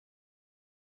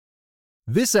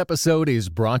This episode is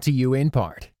brought to you in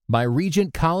part by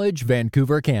Regent College,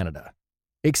 Vancouver, Canada.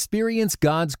 Experience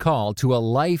God's call to a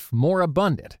life more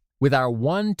abundant with our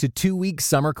 1 to 2 week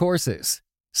summer courses.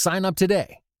 Sign up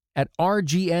today at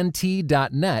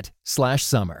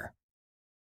rgnt.net/summer.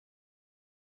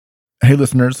 Hey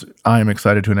listeners, I am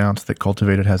excited to announce that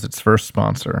Cultivated has its first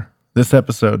sponsor. This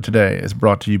episode today is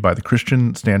brought to you by the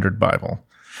Christian Standard Bible.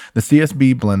 The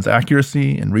CSB blends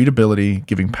accuracy and readability,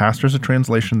 giving pastors a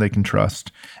translation they can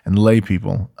trust and lay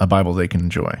people a Bible they can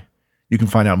enjoy. You can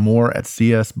find out more at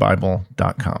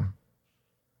csbible.com.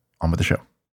 On with the show.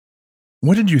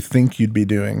 What did you think you'd be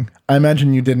doing? I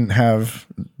imagine you didn't have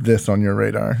this on your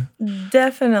radar.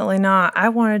 Definitely not. I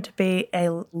wanted to be a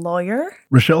lawyer.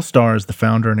 Rochelle Starr is the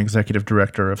founder and executive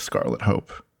director of Scarlet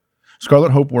Hope.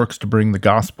 Scarlet Hope works to bring the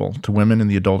gospel to women in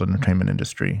the adult entertainment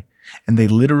industry, and they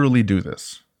literally do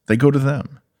this. They go to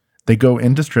them. They go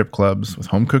into strip clubs with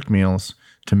home-cooked meals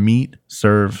to meet,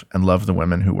 serve, and love the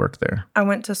women who work there. I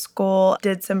went to school,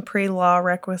 did some pre-law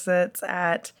requisites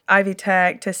at Ivy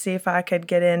Tech to see if I could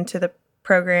get into the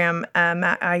program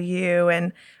at IU,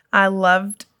 and I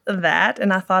loved that,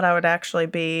 and I thought I would actually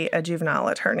be a juvenile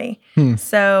attorney.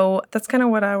 So that's kind of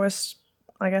what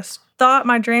thought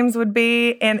my dreams would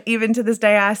be, and even to this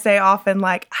day I say often,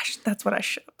 like, that's what I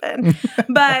should have been.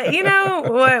 But you know,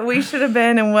 what we should have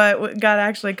been and what God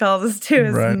actually calls us to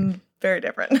is very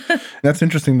different. That's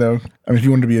interesting, though. I mean, if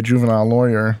you wanted to be a juvenile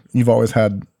lawyer, you've always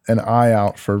had an eye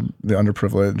out for the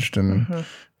underprivileged and...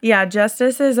 Yeah,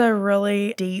 justice is a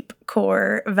really deep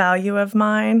core value of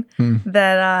mine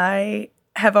that I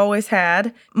have always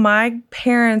had. My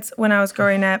parents, when I was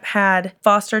growing up, had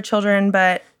foster children,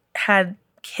 but had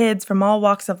kids from all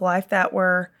walks of life that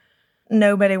were,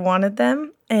 nobody wanted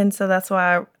them. And so that's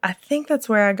why I think that's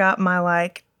where I got my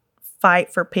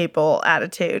fight for people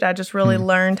attitude. I just really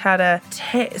learned how to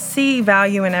see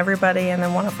value in everybody and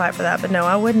then want to fight for that. But no,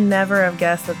 I would never have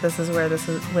guessed that this is where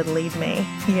would lead me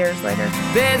years later.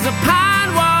 There's a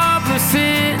pine warbler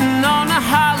sitting on a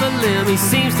hollow limb. He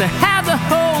seems to have the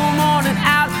whole morning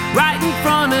out right in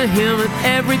front of him. And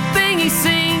everything he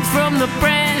sings from the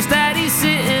branch that he's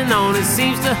sitting on, it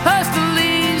seems to hush the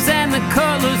leaves and the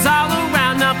colors all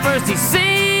around. Now first he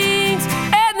sings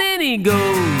and then he goes.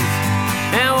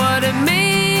 And what it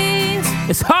means,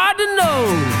 it's hard to know.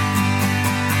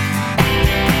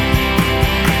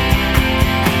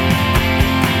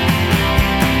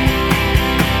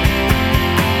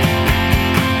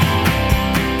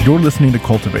 You're listening to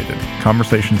Cultivated,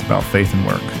 conversations about faith and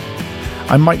work.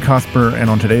 I'm Mike Cosper, and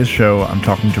on today's show, I'm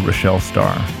talking to Rochelle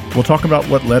Starr. We'll talk about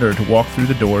what led her to walk through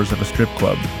the doors of a strip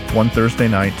club one Thursday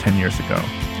night 10 years ago,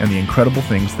 and the incredible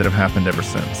things that have happened ever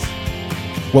since.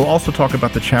 We'll also talk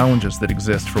about the challenges that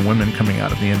exist for women coming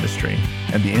out of the industry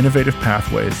and the innovative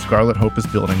pathways Scarlet Hope is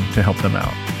building to help them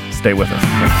out. Stay with us.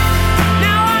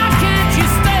 Now why can't you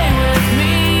stay with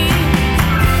me?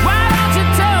 Why don't you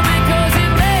tell me, 'cause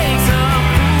it makes a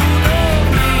fool of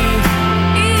me.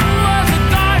 Eden was a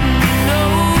garden, you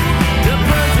know. The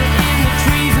birds were in the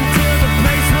trees until the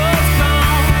place was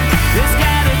gone. They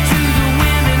scattered to the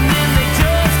wind and then they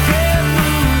just kept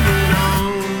moving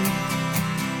on.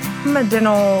 I'm a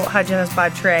dental hygienist by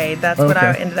trade. That's what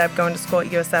I ended up going to school at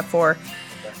USF for.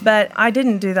 But I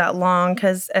didn't do that long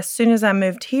because as soon as I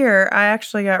moved here, I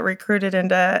actually got recruited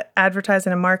into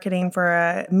advertising and marketing for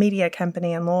a media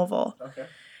company in Louisville.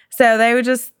 So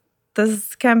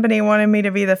this company wanted me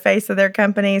to be the face of their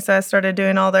company. So I started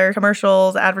doing all their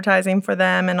commercials, advertising for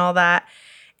them and all that.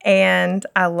 And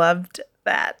I loved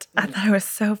that. I thought it was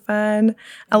so fun.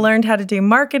 I learned how to do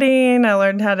marketing. I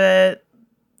learned how to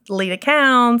lead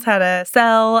accounts, how to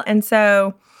sell. And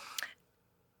so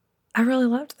I really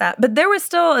loved that. But there was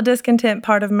still a discontent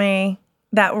part of me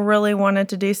that really wanted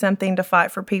to do something to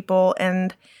fight for people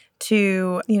and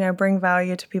to, bring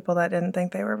value to people that didn't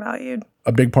think they were valued.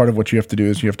 A big part of what you have to do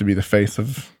is you have to be the face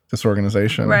of this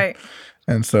organization. Right.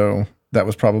 And so that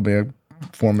was probably a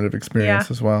formative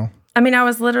experience as well. I mean, I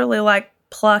was literally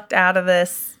plucked out of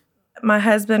this. My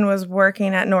husband was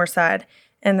working at Northside,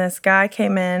 and this guy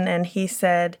came in and he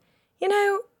said,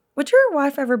 would your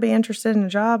wife ever be interested in a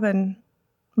job? And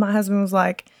my husband was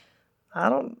like,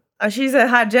 she's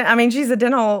a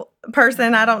dental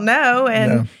person. I don't know.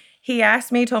 And he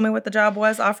asked me, told me what the job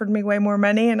was, offered me way more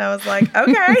money. And I was like,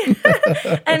 okay.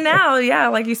 And now,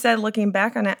 like you said, looking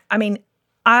back on it,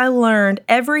 I learned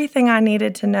everything I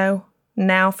needed to know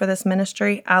now for this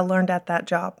ministry. I learned at that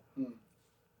job.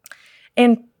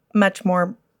 And much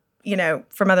more,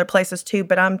 from other places too.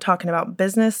 But I'm talking about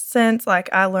business sense.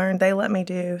 I learned, they let me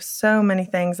do so many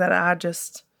things that I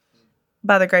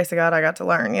by the grace of God, I got to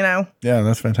learn, Yeah,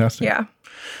 that's fantastic. Yeah.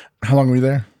 How long were you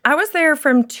there? I was there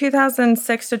from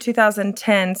 2006 to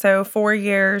 2010, so 4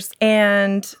 years,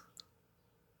 and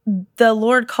the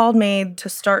Lord called me to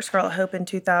start Scarlet Hope in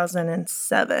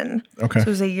 2007. Okay. So it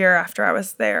was a year after I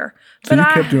was there. So you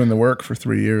kept doing the work for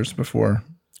 3 years before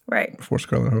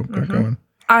Scarlet Hope got going.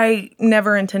 I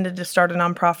never intended to start a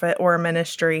nonprofit or a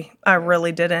ministry. I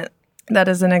really didn't. That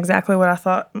isn't exactly what I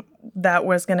thought that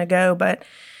was going to go. But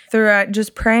through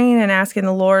just praying and asking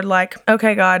the Lord, like,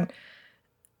 okay, God,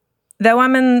 though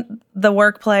I'm in the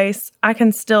workplace, I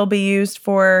can still be used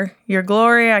for your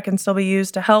glory. I can still be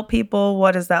used to help people.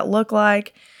 What does that look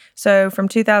like? So from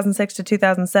 2006 to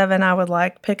 2007, I would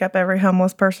like pick up every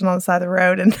homeless person on the side of the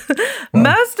road. And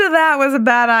most of that was a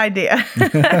bad idea.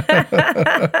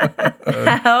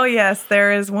 Oh, yes.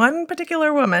 There is one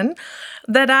particular woman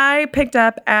that I picked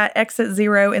up at Exit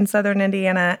Zero in Southern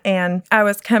Indiana. And I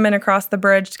was coming across the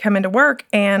bridge to come into work.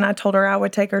 And I told her I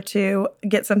would take her to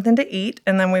get something to eat.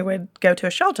 And then we would go to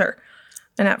a shelter.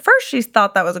 And at first, she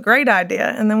thought that was a great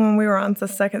idea. And then when we were on the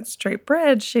 2nd Street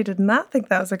Bridge, she did not think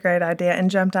that was a great idea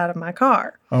and jumped out of my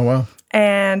car. Oh, wow.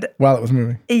 And while it was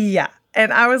moving. Yeah.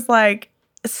 And I was like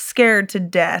scared to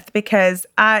death because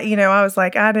I was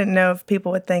like, I didn't know if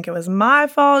people would think it was my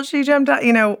fault she jumped out.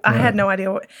 I had no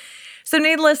idea what. So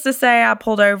needless to say, I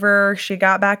pulled over. She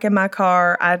got back in my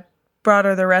car. I brought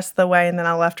her the rest of the way, and then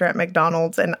I left her at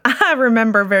McDonald's. And I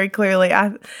remember very clearly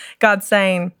God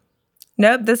saying,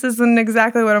 nope, this isn't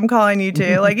exactly what I'm calling you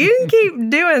to. Like, you can keep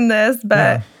doing this,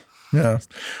 but... Yeah.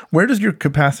 Where does your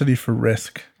capacity for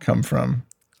risk come from?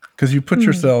 Because you put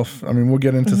yourself, I mean, we'll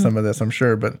get into some of this, I'm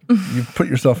sure, but you put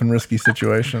yourself in risky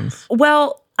situations.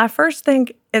 Well, I first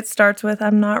think it starts with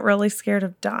I'm not really scared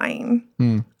of dying.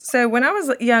 So when I was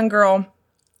a young girl,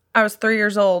 I was 3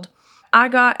 years old, I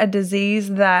got a disease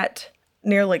that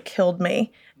nearly killed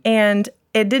me. And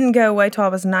it didn't go away till I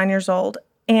was 9 years old.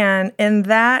 And in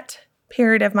that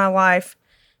period of my life,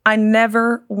 I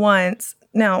never once,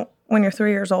 now when you're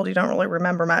 3 years old, you don't really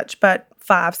remember much, but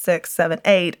 5, 6, 7,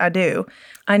 8, I do.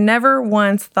 I never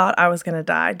once thought I was going to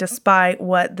die, despite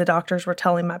what the doctors were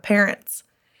telling my parents.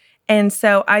 And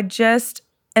so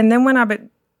and then when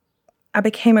I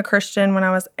became a Christian when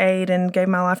I was 8 and gave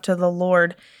my life to the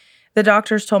Lord, the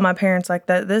doctors told my parents like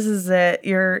that, this is it.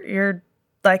 You're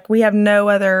like, we have no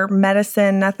other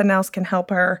medicine, nothing else can help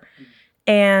her.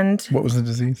 And what was the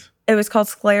disease? It was called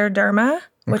scleroderma,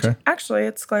 which actually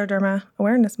it's Scleroderma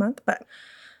Awareness Month. But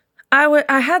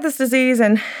I had this disease,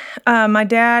 and my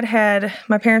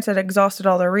parents had exhausted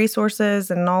all their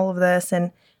resources and all of this,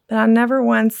 but I never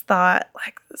once thought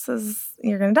like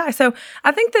you're going to die. So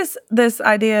I think this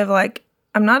idea of like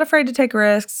I'm not afraid to take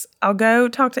risks. I'll go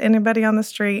talk to anybody on the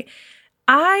street.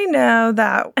 I know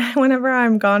that whenever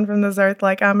I'm gone from this earth,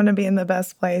 like I'm going to be in the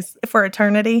best place for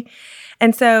eternity,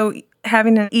 and so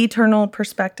having an eternal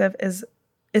perspective is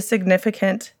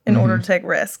significant in order to take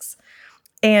risks.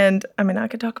 And I mean, I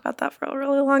could talk about that for a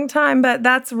really long time, but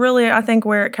that's really, I think,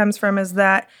 where it comes from is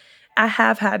that I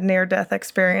have had near-death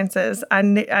experiences. I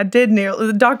did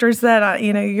the doctor said,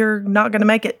 you're not going to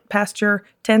make it past your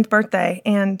 10th birthday,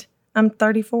 and I'm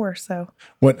 34, so.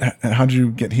 How'd you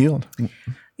get healed?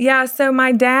 Yeah, so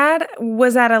my dad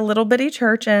was at a little bitty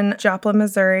church in Joplin,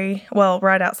 Missouri, well,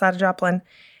 right outside of Joplin.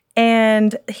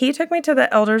 And he took me to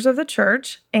the elders of the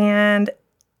church. And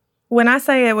when I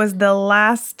say it was the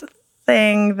last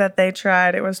thing that they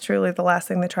tried, it was truly the last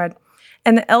thing they tried.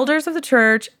 And the elders of the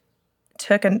church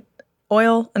took an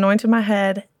oil, anointed my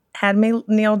head, had me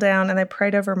kneel down, and they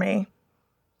prayed over me.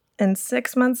 And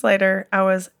 6 months later, I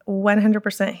was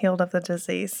 100% healed of the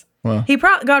disease. Wow.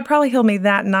 God probably healed me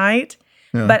that night,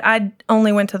 but I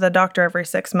only went to the doctor every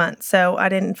 6 months. So I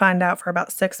didn't find out for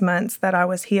about 6 months that I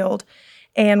was healed.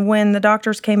 And when the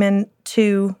doctors came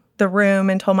into the room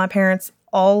and told my parents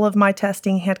all of my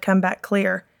testing had come back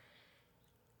clear,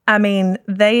 I mean,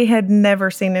 they had never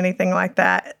seen anything like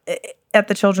that at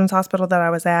the children's hospital that I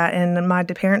was at. And my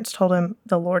parents told him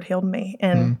the Lord healed me.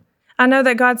 And I know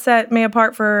that God set me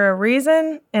apart for a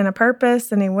reason and a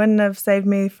purpose, and he wouldn't have saved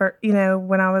me for,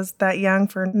 when I was that young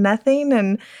for nothing.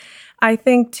 And I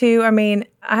think, too, I mean,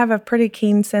 I have a pretty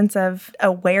keen sense of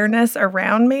awareness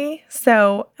around me.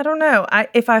 So I don't know.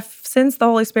 If I sense the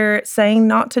Holy Spirit saying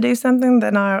not to do something,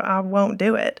 then I won't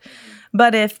do it.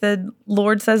 But if the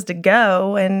Lord says to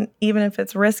go, and even if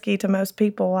it's risky to most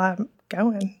people, I'm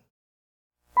going.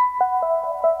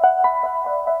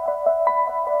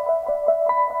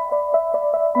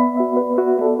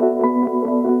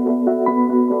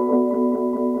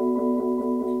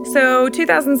 So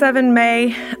 2007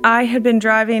 May, I had been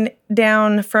driving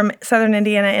down from Southern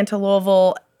Indiana into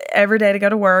Louisville every day to go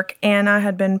to work. And I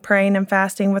had been praying and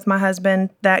fasting with my husband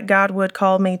that God would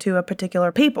call me to a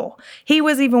particular people. He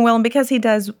was even willing, because he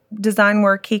does design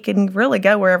work, he can really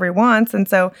go wherever he wants. And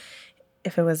so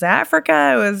if it was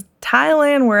Africa, it was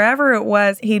Thailand, wherever it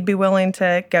was, he'd be willing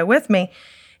to go with me.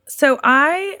 So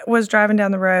I was driving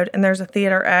down the road, and there's a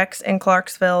Theater X in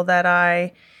Clarksville that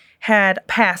I had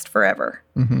passed forever.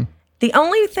 Mm-hmm. The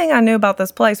only thing I knew about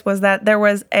this place was that there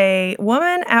was a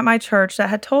woman at my church that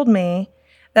had told me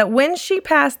that when she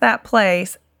passed that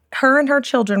place, her and her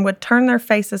children would turn their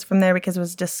faces from there because it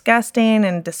was disgusting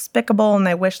and despicable, and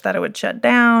they wished that it would shut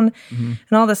down and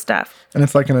all this stuff. And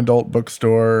it's like an adult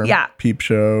bookstore, peep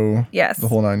show, yes, the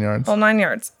whole 9 yards. Whole 9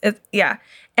 yards. Yeah.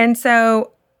 And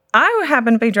so I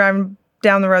happened to be driving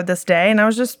down the road this day, and I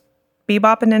was just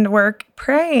bebopping into work,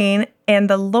 praying, and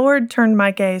the Lord turned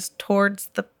my gaze towards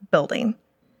the building.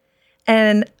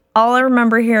 And all I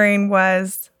remember hearing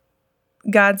was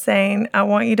God saying, I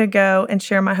want you to go and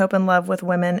share my hope and love with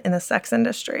women in the sex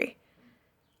industry.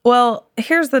 Well,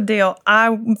 here's the deal.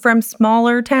 I'm from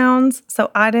smaller towns,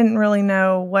 so I didn't really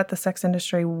know what the sex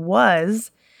industry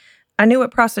was. I knew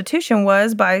what prostitution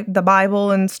was by the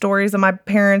Bible and stories that my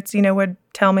parents, would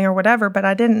tell me or whatever, but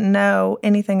I didn't know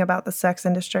anything about the sex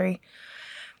industry.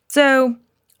 So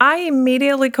I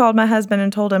immediately called my husband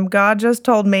and told him, God just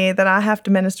told me that I have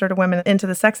to minister to women into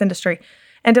the sex industry.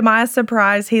 And to my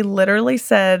surprise, he literally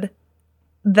said,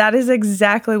 that is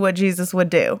exactly what Jesus would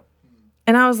do.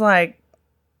 And I was like,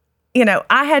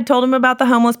 I had told him about the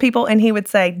homeless people, and he would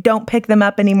say, don't pick them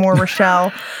up anymore,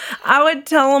 Rochelle. I would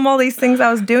tell him all these things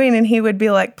I was doing, and he would be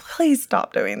like, please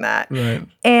stop doing that. Right.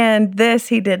 And this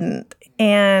he didn't.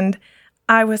 And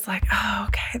I was like, oh,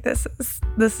 okay, this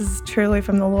is truly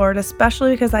from the Lord,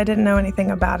 especially because I didn't know anything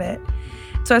about it.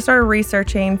 So I started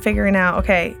researching, figuring out,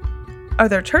 okay, are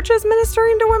there churches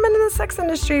ministering to women in the sex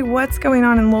industry? What's going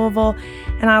on in Louisville?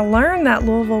 And I learned that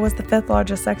Louisville was the 5th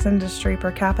largest sex industry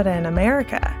per capita in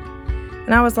America.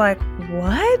 And I was like,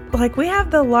 what? Like, we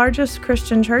have the largest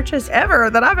Christian churches ever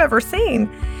that I've ever seen.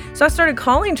 So I started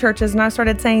calling churches, and I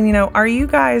started saying, are you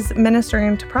guys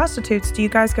ministering to prostitutes? Do you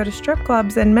guys go to strip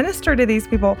clubs and minister to these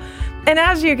people? And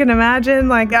as you can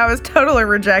imagine, I was totally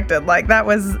rejected. That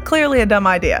was clearly a dumb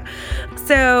idea.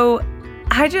 So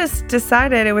I just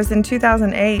decided, it was in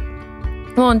 2008.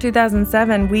 Well, in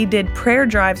 2007, we did prayer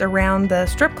drives around the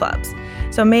strip clubs.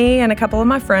 So me and a couple of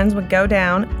my friends would go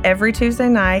down every Tuesday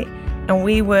night, and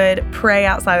we would pray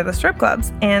outside of the strip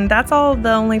clubs. And that's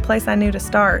the only place I knew to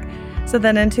start. So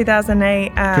then in 2008...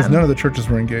 Because none of the churches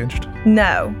were engaged.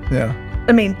 No. Yeah.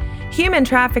 I mean, human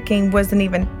trafficking wasn't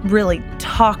even really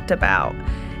talked about.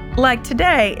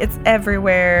 Today, it's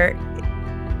everywhere.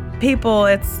 People,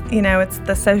 it's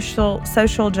the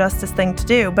social justice thing to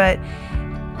do, but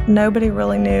nobody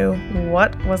really knew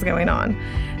what was going on.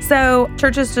 So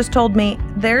churches just told me,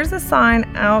 there's a sign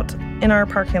out in our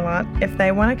parking lot. If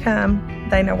they want to come,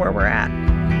 they know where we're at.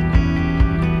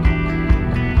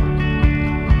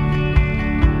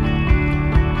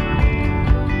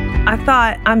 I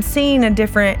thought, I'm seeing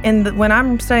when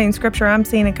I'm studying scripture, I'm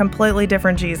seeing a completely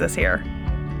different Jesus here.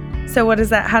 So what is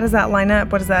that? How does that line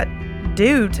up? What does that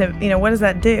do what does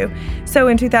that do? So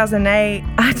in 2008,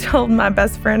 I told my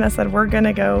best friend, I said, we're going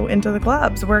to go into the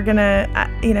clubs. We're going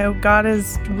to, God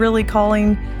is really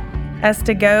calling us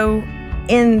to go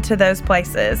into those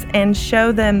places and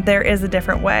show them there is a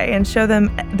different way, and show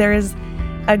them there is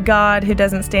a God who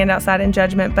doesn't stand outside in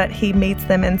judgment, but he meets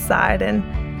them inside.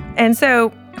 And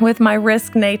so with my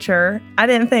risk nature, I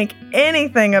didn't think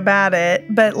anything about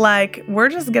it, but we're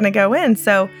just going to go in.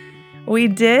 So we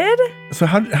did. So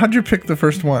how'd you pick the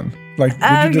first one?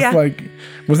 Did you just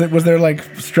was there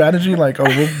strategy?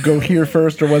 We'll go here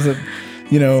first, or was it,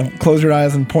 close your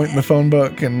eyes and point in the phone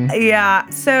book? And yeah.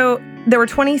 So there were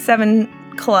 27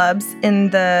 clubs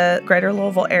in the greater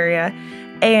Louisville area,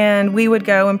 and we would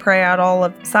go and pray out all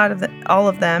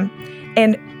of them.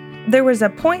 And there was a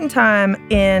point in time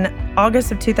in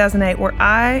August of 2008 where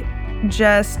I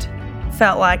just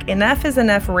felt like enough is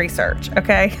enough research,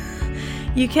 okay?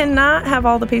 You cannot have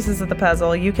all the pieces of the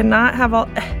puzzle. You cannot have all...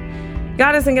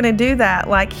 God isn't going to do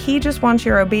that. He just wants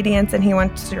your obedience, and he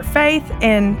wants your faith,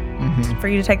 and for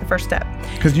you to take the first step.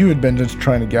 Because you had been just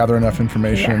trying to gather enough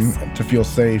information to feel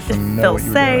safe and know what you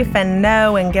were doing. Feel safe and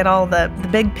know and get all the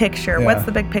big picture. Yeah. What's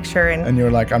the big picture? And you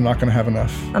were like, I'm not going to have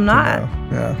enough. I'm not.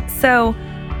 Yeah. So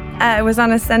it was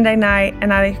on a Sunday night,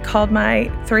 and I called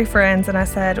my 3 friends, and I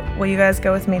said, will you guys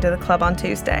go with me to the club on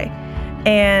Tuesday?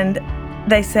 And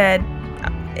they said,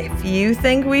 if you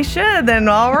think we should, then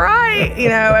all right.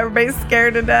 Everybody's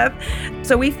scared to death.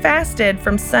 So we fasted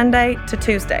from Sunday to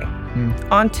Tuesday.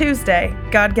 On Tuesday,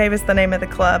 God gave us the name of the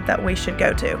club that we should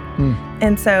go to.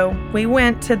 And so we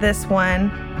went to this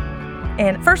one.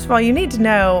 And first of all, you need to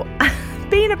know,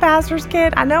 being a pastor's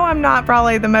kid, I know I'm not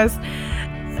probably the most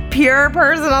pure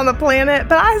person on the planet,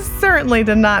 but I certainly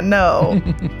did not know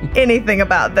anything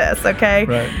about this, okay?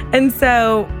 Right. And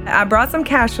so I brought some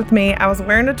cash with me. I was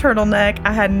wearing a turtleneck.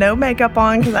 I had no makeup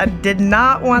on because I did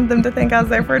not want them to think I was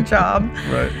there for a job.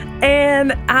 Right.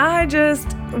 And I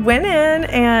just went in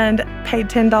and paid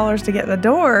 $10 to get in the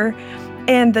door.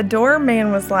 And the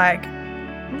doorman was like,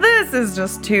 this is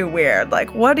just too weird.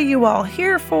 Like, what are you all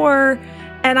here for?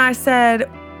 And I said,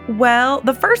 well,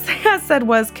 the first thing I said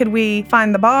was, could we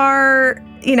find the bar?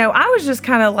 You know, I was just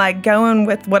kind of like going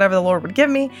with whatever the Lord would give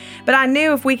me. But I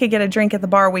knew if we could get a drink at the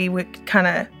bar, we would kind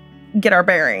of get our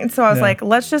bearings. So I was like,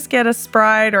 let's just get a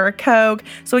Sprite or a Coke.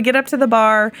 So we get up to the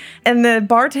bar, and the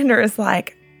bartender is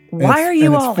like, why are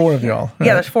you all? It's 4 of y'all. Right?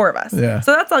 Yeah, there's 4 of us. Yeah.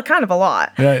 So that's kind of a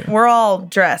lot. Right. We're all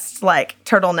dressed like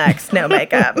turtlenecks, no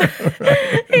makeup. and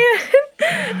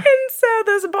so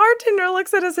this bartender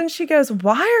looks at us and she goes,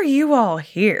 why are you all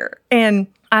here? And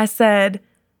I said,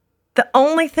 the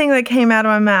only thing that came out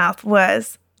of my mouth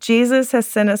was, Jesus has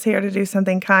sent us here to do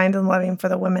something kind and loving for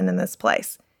the women in this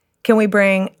place. Can we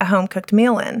bring a home-cooked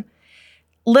meal in?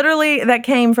 Literally, that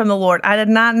came from the Lord. I did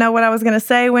not know what I was going to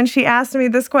say when she asked me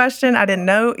this question. I didn't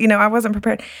know, I wasn't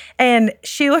prepared. And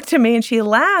she looked at me and she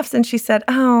laughs and she said,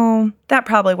 oh, that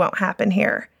probably won't happen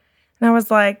here. And I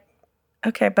was like,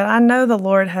 okay, but I know the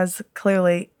Lord has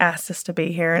clearly asked us to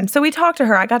be here. And so we talked to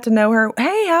her. I got to know her.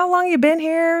 Hey, how long you been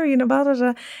here? Blah, blah,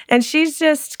 blah. And she's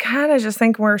just kind of just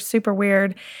thinking we're super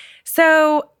weird.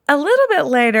 So a little bit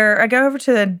later, I go over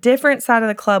to the different side of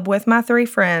the club with my 3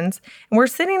 friends, and we're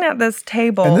sitting at this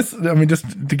table. And this,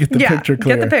 just to get the picture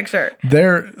clear. Get the picture.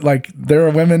 There are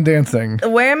women dancing.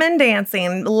 Women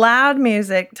dancing, loud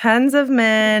music, tons of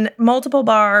men, multiple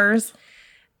bars,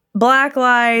 black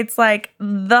lights. Like,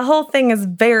 the whole thing is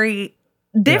very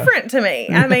different to me.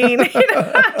 I mean,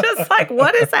 I'm just like,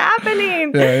 what is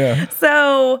happening? Yeah.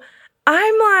 So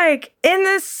I'm like in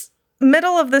this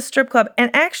middle of the strip club, and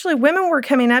actually women were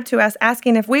coming up to us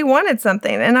asking if we wanted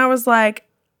something. And I was like,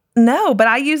 no, but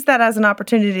I used that as an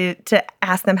opportunity to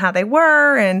ask them how they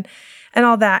were and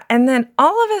all that. And then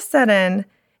all of a sudden,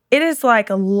 it is like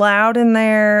loud in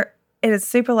there. It is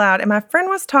super loud. And my friend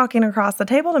was talking across the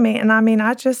table to me. And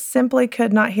I just simply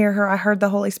could not hear her. I heard the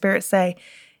Holy Spirit say,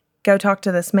 go talk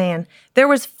to this man. There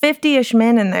was 50-ish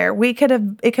men in there. It could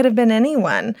have been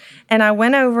anyone. And I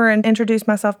went over and introduced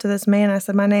myself to this man. I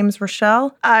said, my name's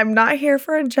Rochelle. I'm not here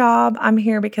for a job. I'm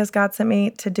here because God sent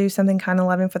me to do something kind of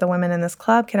loving for the women in this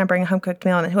club. Can I bring a home-cooked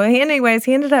meal? And anyways,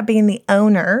 he ended up being the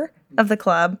owner of the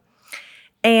club.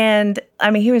 And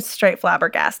he was straight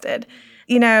flabbergasted.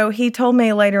 He told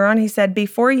me later on, he said,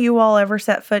 before you all ever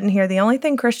set foot in here, the only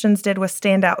thing Christians did was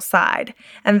stand outside,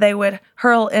 and they would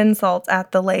hurl insults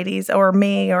at the ladies or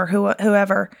me or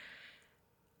whoever.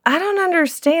 I don't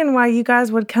understand why you guys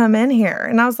would come in here.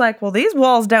 And I was like, well, these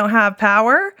walls don't have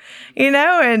power,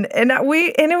 and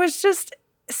it was just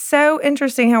so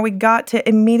interesting how we got to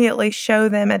immediately show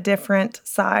them a different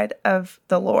side of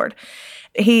the Lord.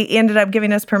 He ended up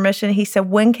giving us permission. He said,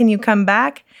 when can you come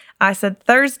back? I said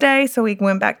Thursday, so we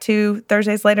went back 2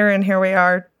 Thursdays later, and here we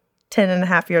are 10 and a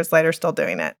half years later still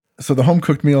doing it. So the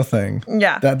home-cooked meal thing,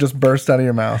 that just burst out of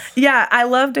your mouth. Yeah, I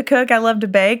love to cook. I love to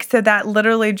bake. So that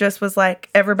literally just was like,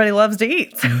 everybody loves to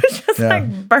eat. So it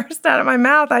just burst out of my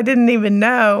mouth. I didn't even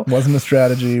know. Wasn't a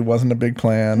strategy, wasn't a big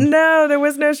plan. No, there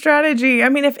was no strategy.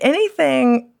 If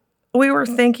anything, we were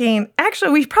thinking,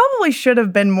 actually, we probably should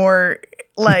have been more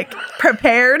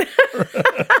prepared. But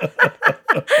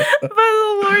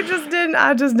the Lord just didn't.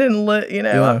 I just didn't look,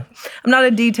 I'm not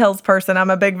a details person. I'm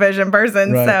a big vision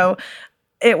person. Right. So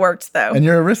it worked though. And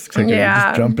you're a risk taker. Yeah. You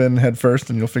just jump in head first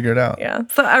and you'll figure it out. Yeah.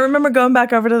 So I remember going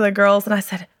back over to the girls and I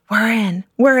said, we're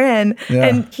in. Yeah.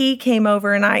 And he came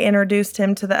over and I introduced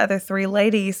him to the other 3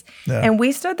 ladies. Yeah. And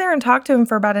we stood there and talked to him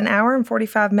for about an hour and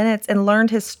 45 minutes and learned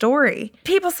his story.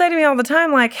 People say to me all the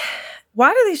time, like,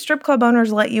 why do these strip club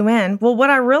owners let you in? Well, what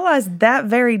I realized that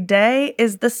very day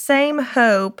is the same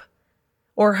hope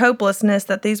or hopelessness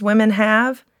that these women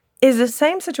have is the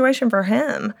same situation for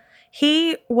him.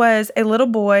 He was a little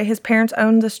boy. His parents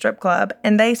owned the strip club,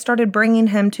 and they started bringing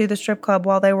him to the strip club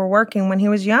while they were working when he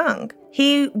was young.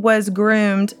 He was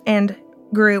groomed and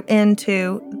grew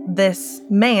into this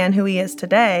man who he is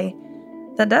today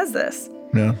that does this.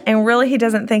 Yeah. And really, he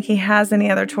doesn't think he has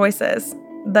any other choices.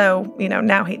 Though,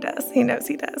 now he does. He knows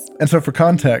he does. And so for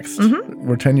context,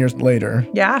 we're 10 years later.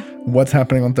 Yeah. What's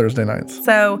happening on Thursday nights?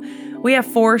 So We have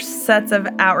 4 sets of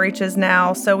outreaches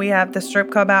now. So we have the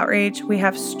strip club outreach, we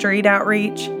have street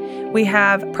outreach, we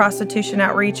have prostitution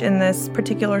outreach in this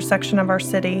particular section of our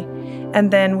city,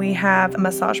 and then we have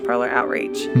massage parlor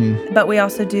outreach. But we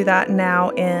also do that now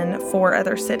in 4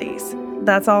 other cities.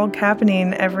 That's all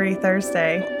happening every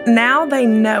Thursday. Now they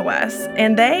know us,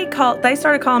 and they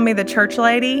started calling me the church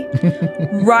lady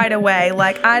right away.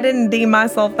 Like, I didn't deem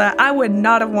myself that. I would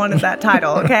not have wanted that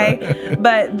title, okay?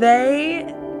 But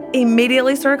they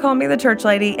immediately started calling me the church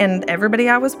lady, and everybody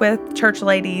I was with, church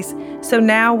ladies. So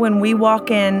now when we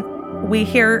walk in, we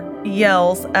hear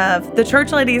yells of, the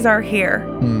church ladies are here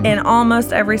in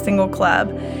almost every single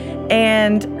club.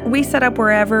 And we set up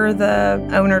wherever the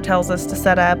owner tells us to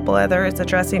set up, whether it's a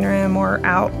dressing room or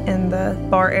out in the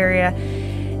bar area.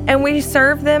 And we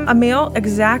serve them a meal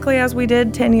exactly as we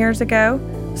did 10 years ago.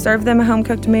 Serve them a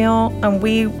home-cooked meal, and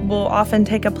we will often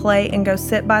take a plate and go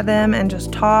sit by them and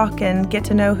just talk and get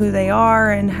to know who they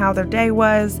are and how their day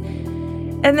was.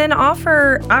 And then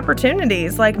offer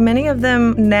opportunities. Like, many of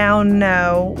them now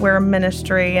know we're a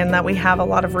ministry and that we have a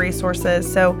lot of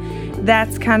resources. So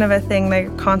that's kind of a thing they're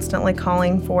constantly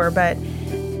calling for. But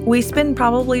we spend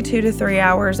probably 2 to 3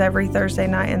 hours every Thursday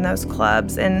night in those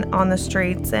clubs and on the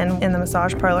streets and in the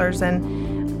massage parlors.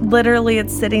 And literally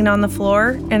it's sitting on the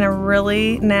floor in a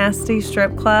really nasty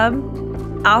strip club.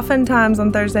 Oftentimes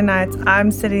on Thursday nights, I'm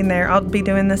sitting there. I'll be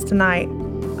doing this tonight.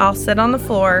 I'll sit on the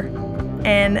floor.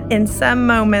 And in some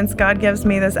moments, God gives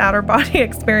me this outer body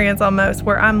experience almost,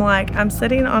 where I'm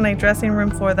sitting on a dressing room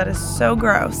floor that is so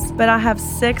gross, but I have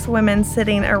 6 women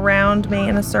sitting around me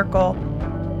in a circle,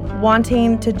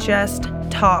 wanting to just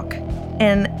talk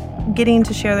and getting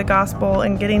to share the gospel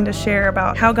and getting to share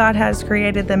about how God has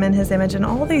created them in His image and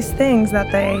all these things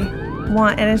that they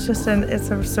want. And it's just it's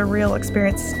a surreal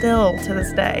experience still to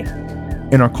this day.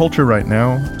 In our culture right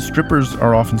now, strippers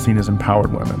are often seen as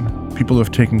empowered women, people who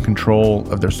have taken control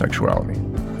of their sexuality.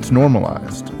 It's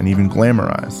normalized and even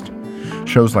glamorized.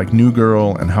 Shows like New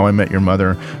Girl and How I Met Your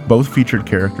Mother both featured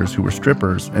characters who were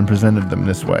strippers and presented them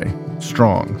this way: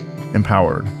 strong,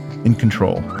 empowered, in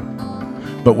control.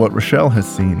 But what Rochelle has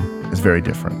seen is very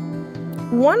different.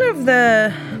 One of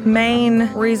the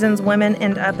main reasons women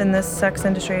end up in this sex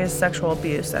industry is sexual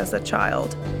abuse as a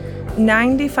child.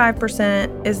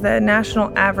 95% is the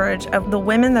national average of the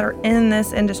women that are in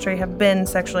this industry have been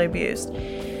sexually abused.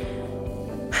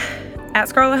 At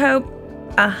Scarlet Hope,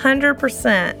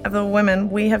 100% of the women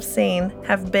we have seen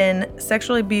have been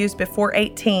sexually abused before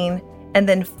 18 and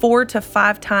then 4 to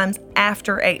 5 times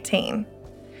after 18.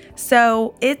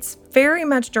 So it's very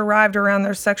much derived around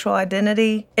their sexual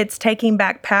identity. It's taking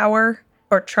back power,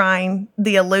 or trying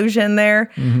the illusion there,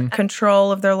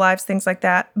 control of their lives, things like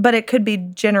that. But it could be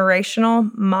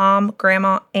generational. Mom,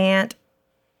 grandma, aunt,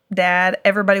 dad,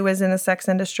 everybody was in the sex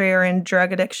industry or in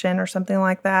drug addiction or something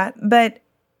like that. But,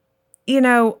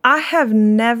 I have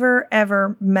never,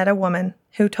 ever met a woman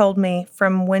who told me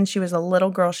from when she was a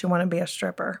little girl she wanted to be a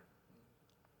stripper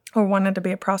or wanted to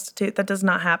be a prostitute. That does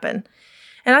not happen.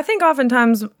 And I think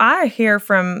oftentimes I hear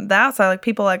from the outside, like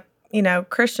people like,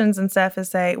 Christians and stuff, is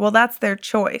say, well, that's their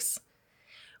choice.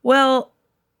 Well,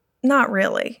 not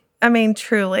really. I mean,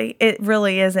 truly, it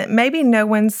really isn't. Maybe no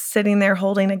one's sitting there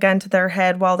holding a gun to their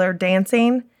head while they're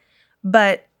dancing,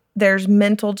 but there's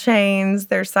mental chains,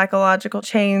 there's psychological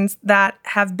chains that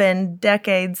have been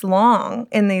decades long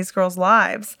in these girls'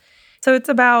 lives. So it's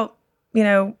about,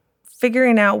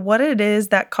 figuring out what it is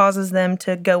that causes them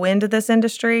to go into this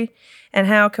industry and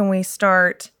how can we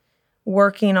start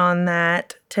working on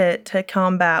that to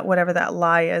combat whatever that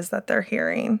lie is that they're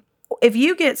hearing. If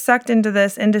you get sucked into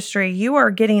this industry, you are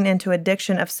getting into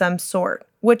addiction of some sort,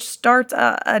 which starts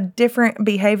a different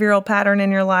behavioral pattern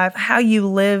in your life. How you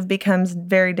live becomes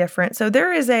very different. So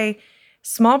there is a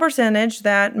small percentage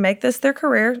that make this their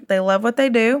career. They love what they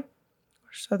do.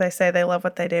 So they say they love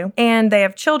what they do. And they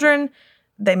have children.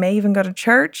 They may even go to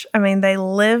church. I mean, they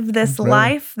live this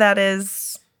life that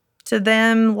is to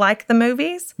them like the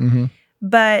movies.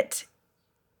 But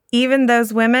even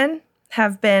those women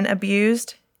have been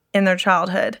abused in their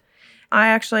childhood. I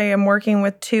actually am working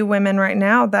with 2 women right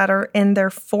now that are in their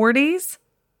 40s,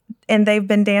 and they've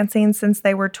been dancing since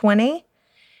they were 20,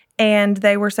 and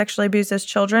they were sexually abused as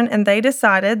children, and they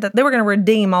decided that they were going to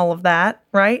redeem all of that,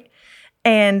 right?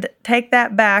 And take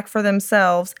that back for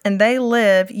themselves, and they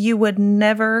live, you would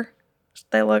never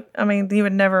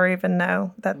even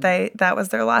know that that was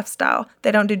their lifestyle.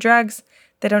 They don't do drugs.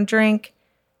 They don't drink.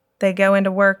 They go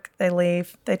into work. They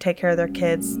leave. They take care of their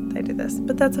kids. They do this.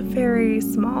 But that's a very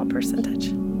small percentage.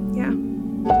 Yeah.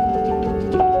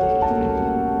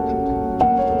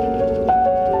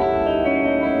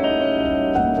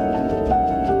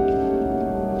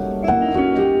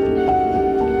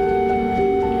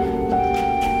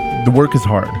 The work is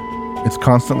hard. It's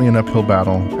constantly an uphill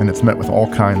battle, and it's met with all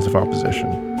kinds of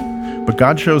opposition. But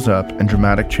God shows up, and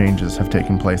dramatic changes have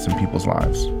taken place in people's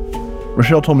lives.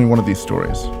 Rochelle told me one of these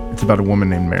stories. It's about a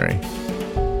woman named Mary.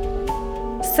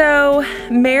 So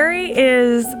Mary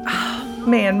is,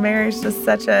 Mary's just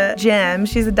such a gem.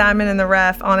 She's a diamond in the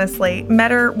rough, honestly. Met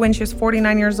her when she was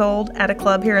 49 years old at a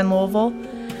club here in Louisville.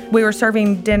 We were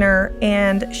serving dinner,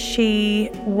 and she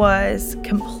was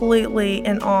completely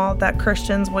in awe that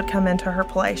Christians would come into her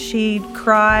place. She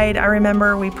cried. I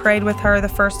remember we prayed with her the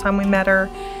first time we met her.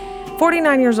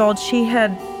 49 years old, she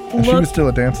was still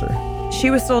a dancer. She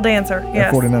was still a dancer, yes.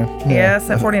 At 49. Yeah. Yes,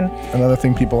 at 49. Another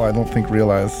thing people I don't think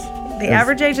realize. The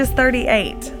average age is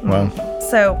 38. Wow.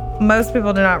 So most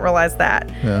people do not realize that.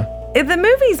 Yeah. The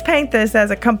movies paint this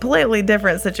as a completely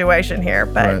different situation here,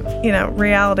 but,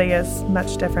 reality is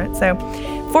much different. So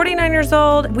 49 years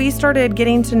old, we started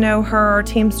getting to know her. Our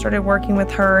team started working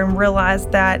with her and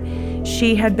realized that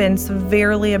she had been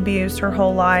severely abused her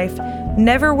whole life.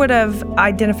 Never would have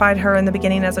identified her in the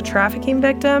beginning as a trafficking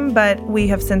victim, but we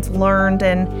have since learned,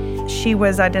 and she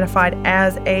was identified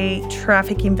as a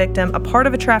trafficking victim, a part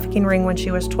of a trafficking ring when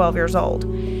she was 12 years old.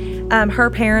 Her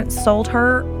parents sold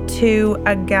her to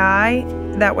a guy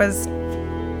that was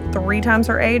 3 times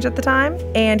her age at the time,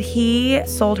 and he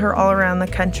sold her all around the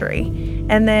country.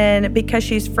 And then because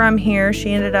she's from here,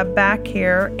 she ended up back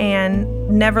here and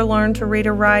never learned to read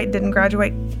or write, didn't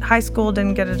graduate high school,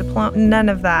 didn't get a diploma, none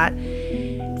of that.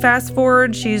 Fast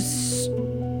forward, she's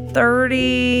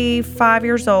 35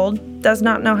 years old, does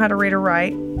not know how to read or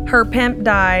write. Her pimp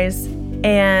dies,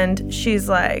 and she's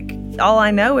like, all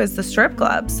I know is the strip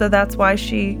clubs. So that's why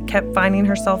she kept finding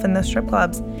herself in the strip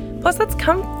clubs. Plus, that's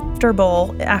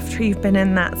comfortable after you've been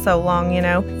in that so long,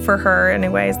 for her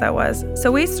anyways, that was.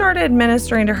 So we started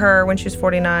ministering to her when she was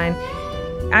 49.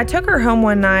 I took her home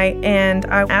one night, and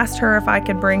I asked her if I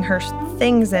could bring her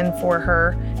things in for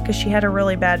her because she had a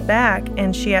really bad back,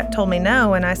 and she told me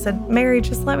no. And I said, Mary,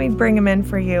 just let me bring them in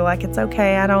for you. Like, it's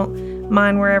okay. I don't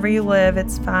mind wherever you live.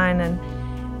 It's fine. And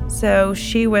so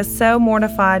she was so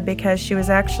mortified because she was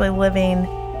actually living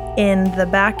in the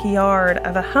backyard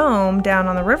of a home down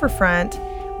on the riverfront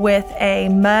with a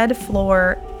mud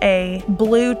floor, a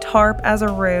blue tarp as a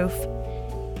roof.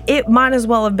 It might as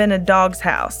well have been a dog's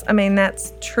house. I mean,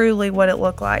 that's truly what it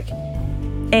looked like.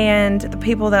 And the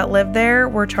people that lived there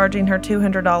were charging her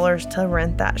 $200 to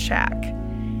rent that shack.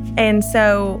 And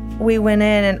so we went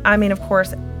in, and I mean, of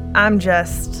course,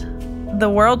 the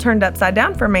world turned upside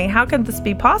down for me. How could this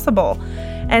be possible?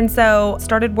 And so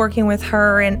started working with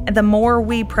her, and the more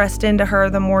we pressed into her,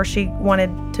 the more she wanted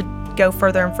to go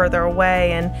further and further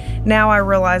away. And now I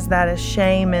realize that is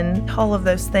shame and all of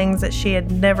those things that she had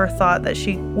never thought that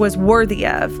she was worthy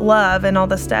of, love and all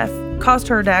this stuff, caused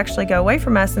her to actually go away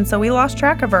from us. And so we lost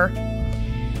track of her.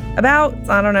 About,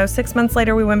 6 months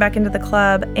later, we went back into the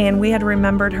club, and we had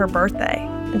remembered her birthday.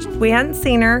 We hadn't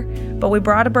seen her, but we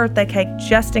brought a birthday cake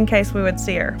just in case we would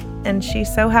see her. And she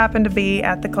so happened to be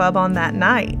at the club on that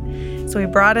night. So we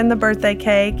brought in the birthday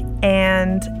cake,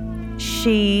 and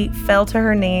she fell to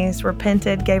her knees,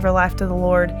 repented, gave her life to the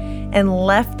Lord, and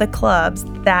left the clubs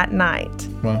that night.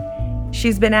 Wow.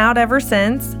 She's been out ever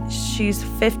since. She's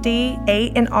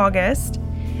 58 in August,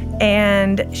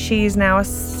 and she's now a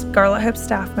Scarlet Hope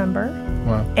staff member.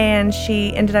 Wow. And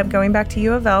she ended up going back to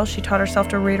U of L. She taught herself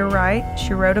to read or write.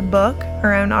 She wrote a book,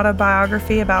 her own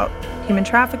autobiography about human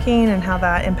trafficking and how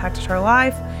that impacted her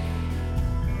life.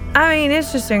 I mean,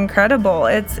 it's just incredible.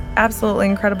 It's absolutely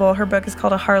incredible. Her book is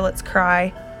called A Harlot's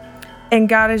Cry. And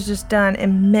God has just done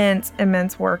immense,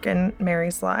 immense work in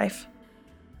Mary's life.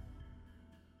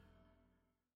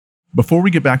 Before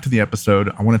we get back to the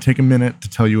episode, I want to take a minute to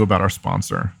tell you about our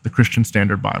sponsor, the Christian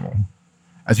Standard Bible.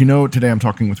 As you know, today I'm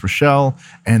talking with Rochelle,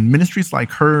 and ministries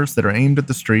like hers that are aimed at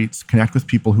the streets connect with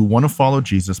people who want to follow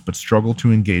Jesus but struggle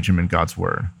to engage him in God's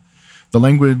word. The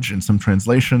language in some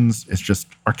translations is just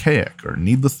archaic or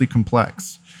needlessly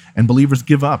complex, and believers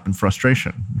give up in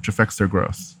frustration, which affects their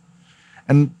growth.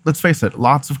 And let's face it,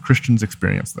 lots of Christians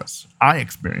experience this. I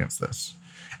experience this.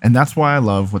 And that's why I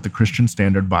love what the Christian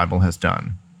Standard Bible has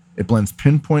done. It blends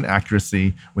pinpoint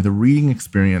accuracy with a reading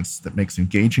experience that makes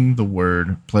engaging the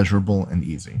word pleasurable and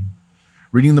easy.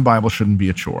 Reading the Bible shouldn't be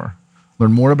a chore.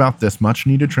 Learn more about this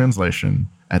much-needed translation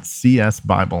at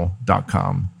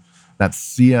csbible.com.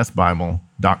 That's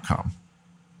csbible.com.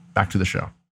 Back to the show.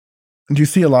 Do you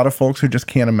see a lot of folks who just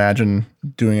can't imagine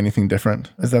doing anything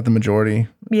different? Is that the majority?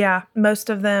 Yeah, most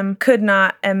of them could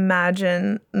not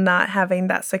imagine not having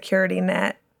that security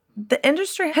net. The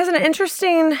industry has an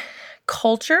interesting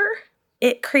culture.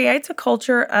 It creates a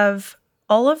culture of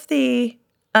all of the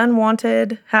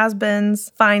unwanted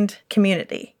has-beens find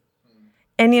community.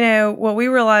 And, what we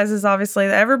realize is obviously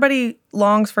that everybody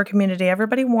longs for community.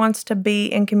 Everybody wants to be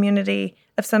in community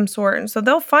of some sort. And so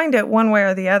they'll find it one way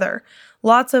or the other.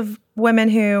 Lots of women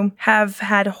who have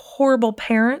had horrible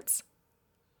parents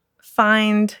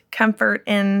find comfort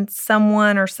in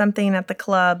someone or something at the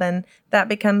club, and that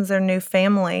becomes their new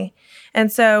family.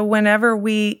 And so whenever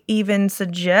we even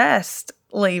suggest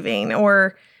leaving,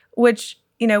 or which,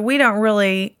 we don't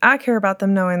really, I care about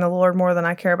them knowing the Lord more than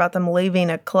I care about them leaving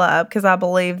a club, because I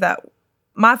believe that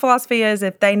my philosophy is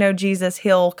if they know Jesus,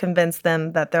 he'll convince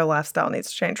them that their lifestyle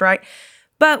needs to change, right?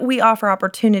 But we offer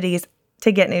opportunities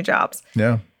to get new jobs.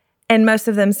 Yeah. And most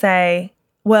of them say,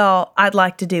 well, I'd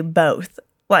like to do both.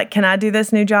 Like, can I do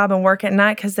this new job and work at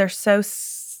night? Because they're so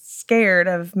scared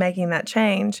of making that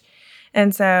change.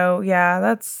 And so,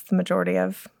 that's the majority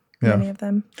of many of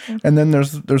them. Yeah. And then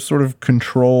there's sort of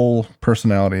control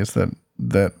personalities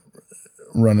that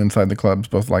run inside the clubs,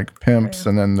 both like pimps,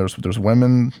 and then there's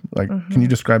women. Like, can you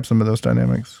describe some of those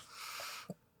dynamics?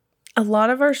 A lot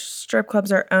of our strip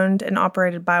clubs are owned and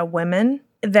operated by women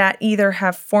that either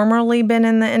have formerly been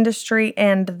in the industry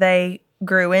and they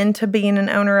grew into being an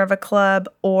owner of a club,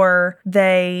 or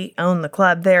they own the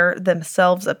club. They're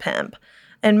themselves a pimp.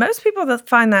 And most people that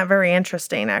find that very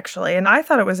interesting, actually. And I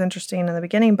thought it was interesting in the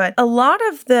beginning, but a lot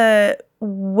of the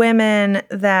women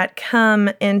that come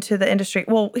into the industry,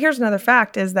 well, here's another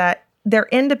fact, is that they're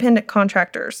independent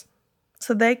contractors.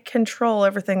 So they control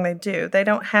everything they do. They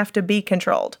don't have to be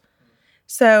controlled.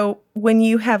 So when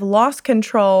you have lost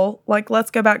control, like let's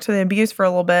go back to the abuse for a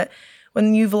little bit.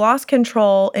 When you've lost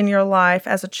control in your life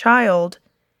as a child,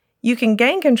 you can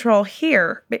gain control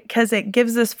here because it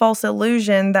gives this false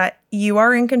illusion that you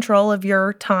are in control of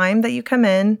your time that you come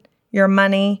in, your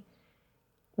money,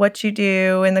 what you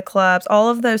do in the clubs, all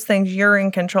of those things, you're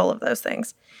in control of those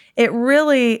things. It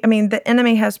really, the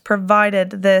enemy has provided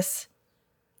this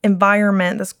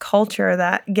environment, this culture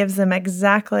that gives them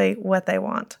exactly what they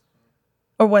want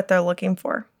or what they're looking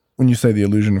for. When you say the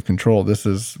illusion of control, this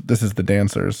is the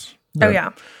dancers.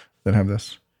 That have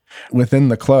this. Within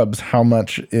the clubs, how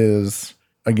much is,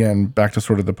 again, back to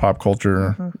sort of the pop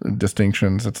culture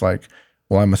distinctions, it's like,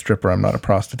 well, I'm a stripper, I'm not a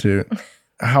prostitute.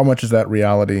 How much is that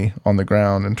reality on the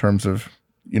ground in terms of,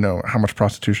 how much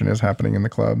prostitution is happening in the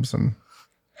clubs? And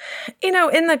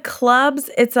in the clubs,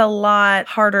 it's a lot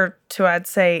harder to, I'd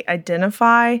say,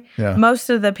 identify. Yeah. Most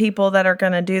of the people that are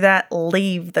going to do that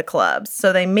leave the clubs.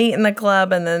 So they meet in the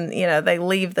club and then, they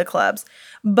leave the clubs.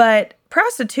 But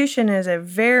prostitution is a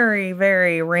very,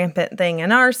 very rampant thing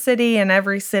in our city and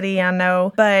every city I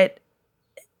know. But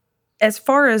as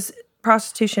far as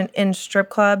prostitution in strip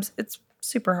clubs, it's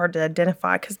super hard to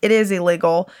identify because it is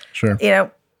illegal. Sure.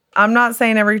 I'm not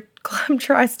saying every club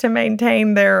tries to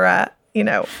maintain their,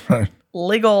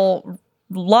 legal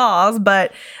laws,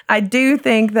 but I do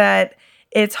think that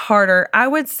it's harder. I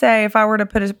would say if I were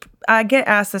to I get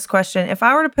asked this question, if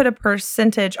I were to put a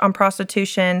percentage on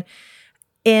prostitution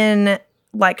in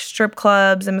like strip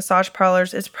clubs and massage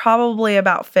parlors, it's probably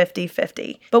about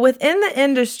 50-50. But within the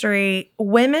industry,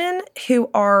 women who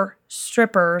are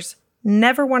strippers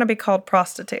never want to be called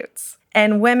prostitutes.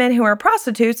 And women who are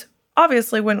prostitutes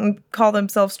obviously wouldn't call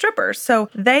themselves strippers. So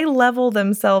they level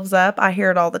themselves up. I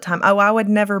hear it all the time. Oh, I would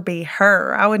never be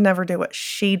her. I would never do what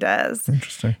she does.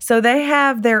 Interesting. So they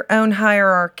have their own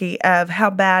hierarchy of how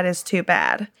bad is too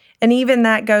bad. And even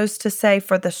that goes to say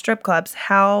for the strip clubs,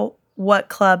 what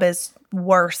club is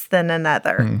worse than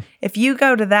another. If you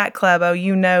go to that club,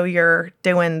 you're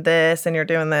doing this and you're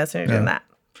doing this and you're doing that.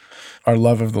 Our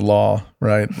love of the law,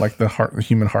 right? Like the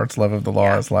human heart's love of the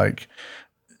law is like,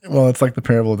 well, it's like the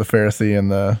parable of the Pharisee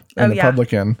and the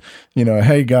publican.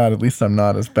 Hey, God, at least I'm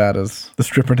not as bad as the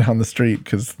stripper down the street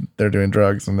because they're doing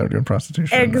drugs and they're doing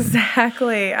prostitution.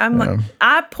 Exactly.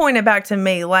 I point it back to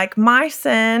me. Like my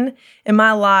sin in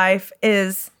my life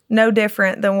is no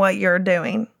different than what you're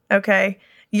doing. Okay.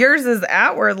 Yours is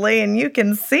outwardly and you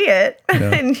can see it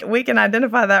and we can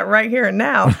identify that right here and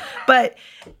now. But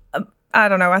I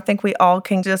don't know. I think we all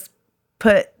can just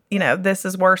put, this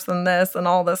is worse than this and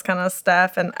all this kind of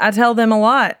stuff. And I tell them a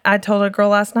lot. I told a girl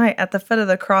last night, at the foot of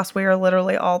the cross, we are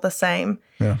literally all the same.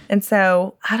 Yeah. And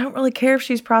so I don't really care if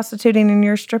she's prostituting and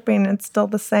you're stripping. It's still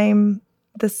the same.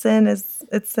 The sin is,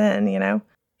 it's sin,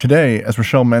 Today, as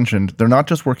Rochelle mentioned, they're not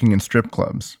just working in strip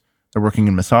clubs. They're working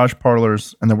in massage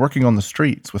parlors, and they're working on the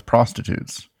streets with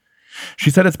prostitutes. She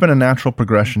said it's been a natural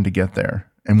progression to get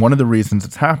there, and one of the reasons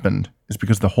it's happened is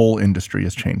because the whole industry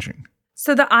is changing.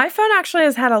 So the iPhone actually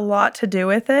has had a lot to do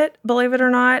with it, believe it or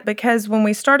not, because when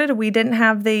we started, we didn't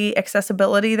have the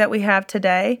accessibility that we have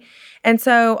today. And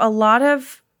so a lot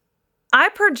of I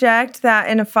project that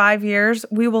in 5 years,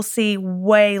 we will see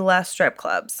way less strip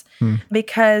clubs.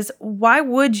 Because why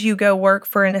would you go work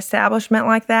for an establishment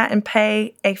like that and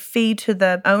pay a fee to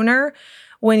the owner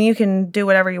when you can do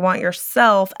whatever you want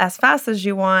yourself as fast as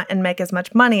you want and make as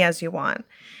much money as you want?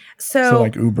 So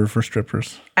like Uber for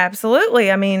strippers.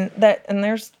 Absolutely. I mean, and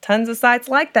there's tons of sites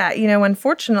like that,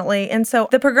 unfortunately. And so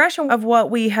the progression of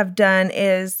what we have done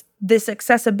is this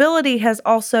accessibility has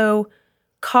also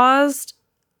caused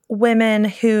women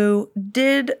who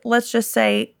did, let's just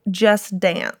say, just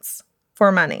dance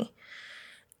for money.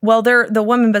 Well, the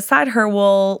woman beside her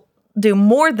will do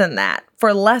more than that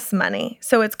for less money.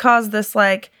 So it's caused this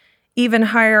like even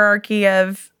hierarchy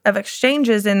of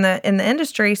exchanges in the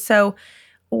industry. So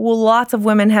lots of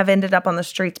women have ended up on the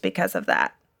streets because of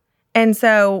that. And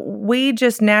so we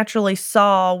just naturally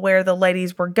saw where the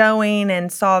ladies were going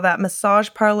and saw that massage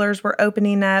parlors were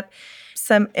opening up.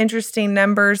 Some interesting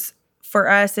numbers for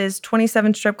us is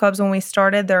 27 strip clubs when we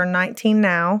started. There are 19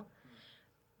 now.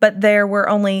 But there were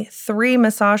only 3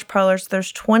 massage parlors.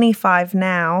 There's 25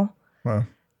 now. Wow.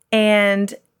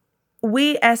 And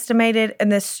we estimated,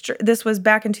 and this was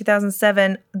back in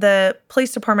 2007, the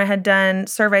police department had done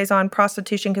surveys on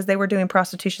prostitution because they were doing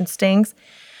prostitution stings.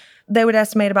 They would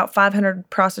estimate about 500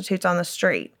 prostitutes on the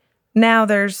street. Now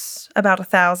there's about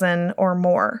 1,000 or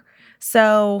more.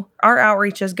 So our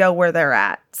outreaches go where they're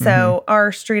at. So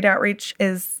our street outreach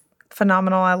is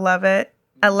phenomenal. I love it.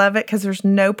 I love it because there's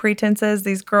no pretenses.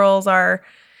 These girls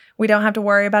we don't have to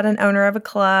worry about an owner of a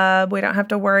club. We don't have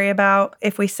to worry about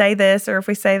if we say this or if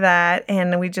we say that.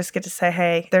 And we just get to say,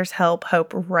 hey, there's hope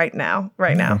right now.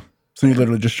 So you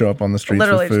literally just show up on the streets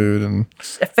with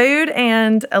food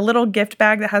and a little gift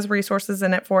bag that has resources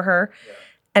in it for her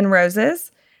and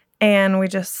roses. And we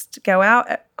just go out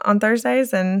on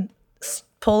Thursdays and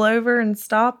pull over and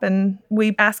stop. And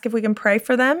we ask if we can pray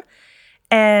for them.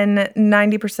 And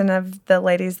 90% of the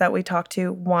ladies that we talk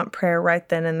to want prayer right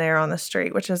then and there on the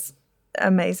street, which is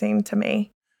amazing to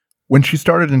me. When she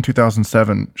started in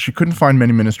 2007, she couldn't find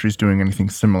many ministries doing anything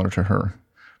similar to her.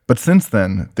 But since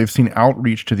then, they've seen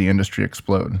outreach to the industry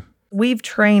explode. We've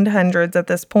trained hundreds at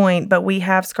this point, but we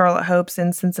have Scarlet Hopes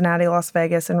in Cincinnati, Las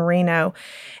Vegas, and Reno.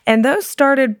 And those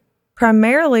started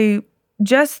primarily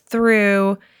just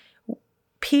through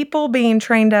people being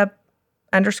trained up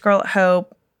under Scarlet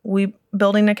Hope, we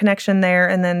building a connection there,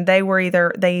 and then they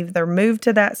either moved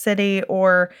to that city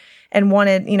and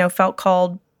wanted, felt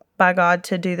called by God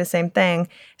to do the same thing.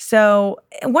 So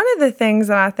one of the things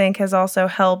that I think has also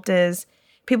helped is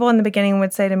people in the beginning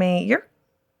would say to me, "You're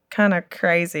kind of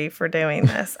crazy for doing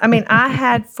this." I mean, I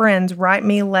had friends write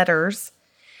me letters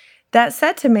that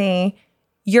said to me,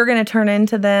 "You're going to turn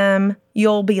into them.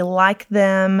 You'll be like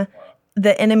them.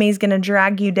 The enemy's going to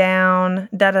drag you down,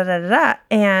 da-da-da-da-da."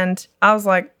 And I was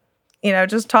like,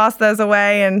 just toss those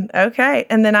away and okay.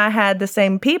 And then I had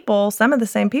some of the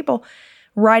same people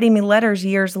writing me letters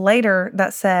years later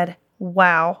that said,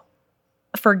 "Wow,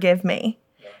 forgive me."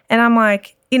 Yeah. And I'm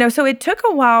like, so it took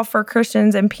a while for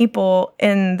Christians and people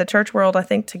in the church world, I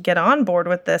think, to get on board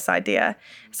with this idea.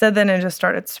 So then it just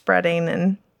started spreading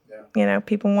and,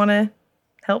 people want to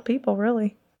help people,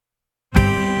 really.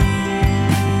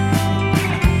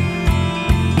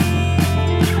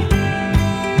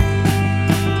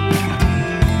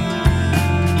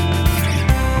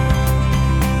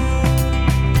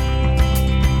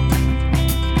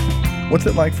 What's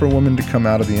it like for a woman to come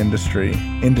out of the industry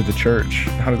into the church?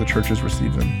 How do the churches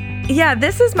receive them? Yeah,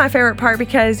 this is my favorite part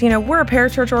because, we're a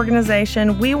parachurch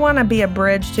organization. We want to be a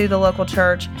bridge to the local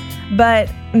church,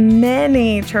 but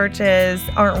many churches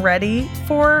aren't ready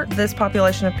for this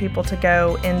population of people to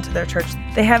go into their church.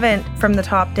 They haven't, from the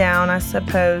top down, I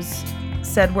suppose,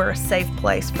 said we're a safe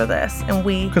place for this. And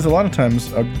because a lot of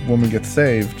times a woman gets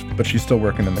saved, but she's still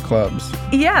working in the clubs.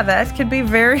 Yeah, that could be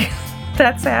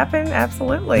that's happened,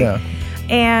 absolutely. Yeah.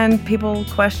 And people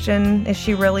question, is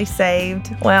she really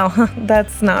saved? Well,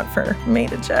 that's not for me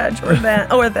to judge or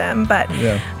them. But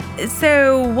yeah.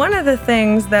 So one of the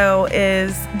things, though,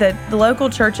 is that the local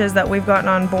churches that we've gotten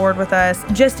on board with us,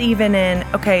 just even in,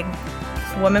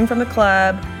 women from the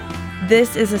club,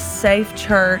 this is a safe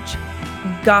church,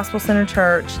 gospel-centered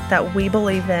church that we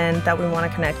believe in, that we want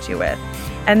to connect you with.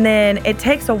 And then it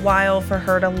takes a while for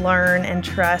her to learn and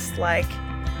trust,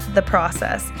 the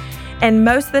process. And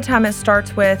most of the time it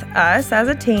starts with us as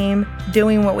a team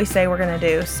doing what we say we're going to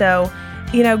do. So,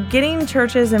 getting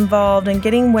churches involved and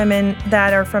getting women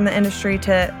that are from the industry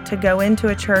to go into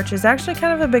a church is actually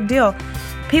kind of a big deal.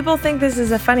 People think this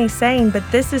is a funny saying, but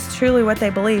this is truly what they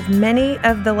believe. Many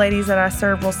of the ladies that I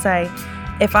serve will say,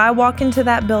 if I walk into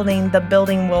that building, the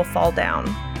building will fall down.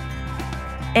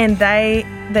 And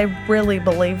they really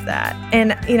believe that.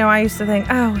 And, I used to think,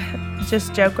 oh,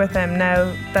 just joke with them.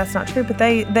 No, that's not true. But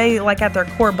they like at their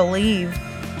core believe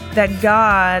that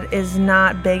God is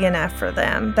not big enough for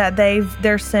them, that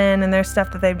their sin and their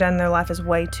stuff that they've done in their life is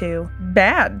way too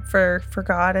bad for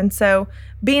God. And so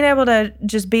being able to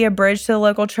just be a bridge to the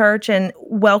local church and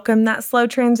welcome that slow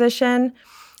transition.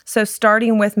 So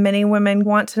starting with many women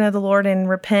want to know the Lord and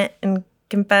repent and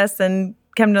confess and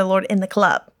come to the Lord in the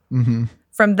club. Mm-hmm.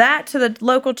 From that to the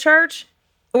local church,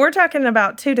 we're talking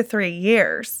about 2 to 3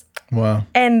 years. Wow.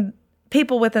 And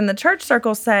people within the church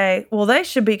circle say, well, they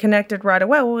should be connected right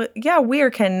away. Well, yeah, we are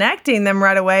connecting them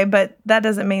right away, but that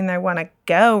doesn't mean they want to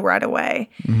go right away.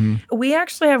 Mm-hmm. We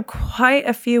actually have quite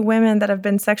a few women that have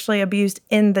been sexually abused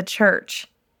in the church.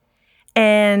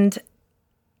 And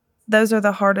those are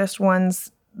the hardest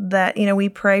ones that, we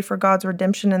pray for God's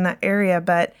redemption in that area,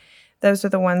 but those are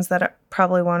the ones that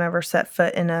probably won't ever set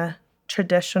foot in a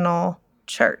traditional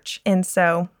church. And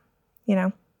so,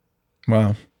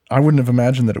 Wow. I wouldn't have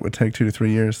imagined that it would take 2 to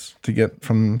 3 years to get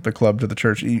from the club to the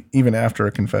church, even after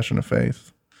a confession of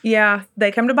faith. Yeah, they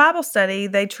come to Bible study,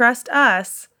 they trust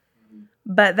us,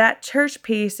 but that church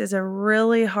piece is a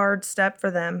really hard step for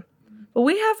them. But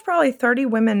we have probably 30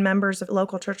 women members of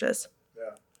local churches.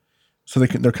 Yeah. So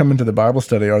they're coming to the Bible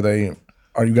study. Are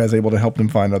you guys able to help them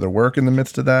find other work in the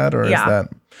midst of that, or is that?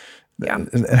 Yeah.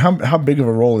 And how big of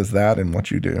a role is that in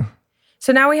what you do?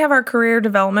 So now we have our career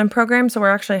development program, so we're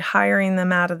actually hiring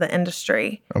them out of the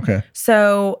industry. Okay.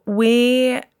 So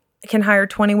we can hire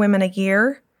 20 women a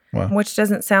year, wow, which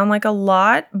doesn't sound like a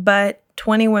lot, but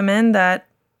 20 women that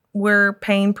we're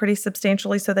paying pretty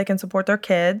substantially so they can support their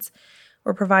kids.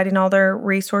 We're providing all their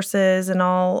resources and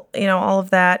all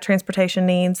of that, transportation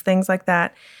needs, things like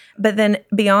that. But then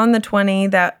beyond the 20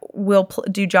 that we'll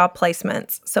do job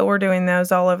placements. So we're doing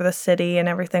those all over the city and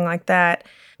everything like that.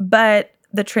 But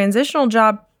the transitional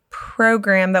job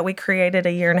program that we created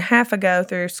 1.5 years ago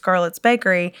through Scarlett's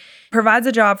Bakery provides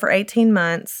a job for 18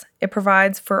 months. It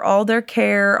provides for all their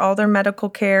care, all their medical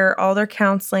care, all their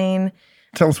counseling.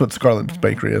 Tell us what Scarlett's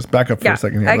Bakery is. Back up for a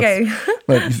second here. Okay.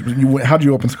 How'd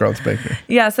you open Scarlett's Bakery?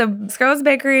 Yeah, so Scarlett's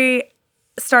Bakery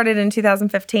started in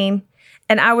 2015.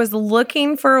 And I was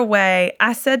looking for a way.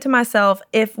 I said to myself,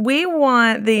 if we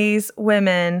want these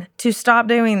women to stop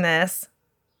doing this,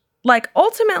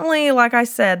 ultimately, like I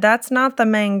said, that's not the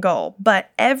main goal.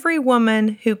 But every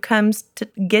woman who comes to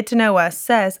get to know us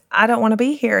says, I don't want to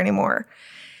be here anymore.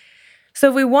 So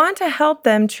if we want to help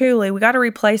them truly, we got to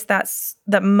replace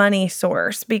the money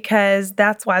source, because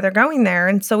that's why they're going there.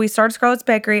 And so we started Scarlett's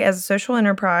Bakery as a social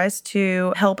enterprise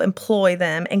to help employ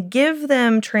them and give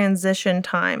them transition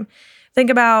time. Think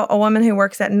about a woman who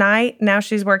works at night. Now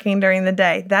she's working during the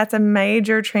day. That's a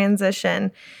major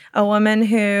transition. A woman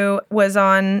who was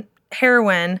on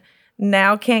heroin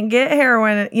now can't get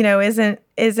heroin,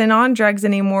 isn't on drugs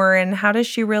anymore. And how does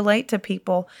she relate to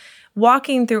people?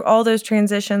 Walking through all those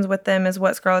transitions with them is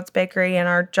what Scarlett's Bakery and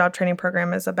our job training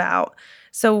program is about.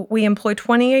 So we employ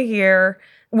 20 a year.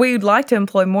 We'd like to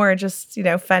employ more, just,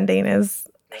 funding is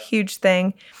a huge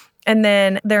thing. And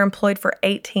then they're employed for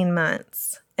 18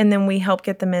 months. And then we help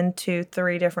get them into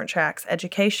 3 different tracks: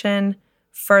 education,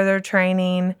 further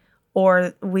training,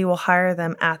 or we will hire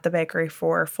them at the bakery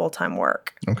for full-time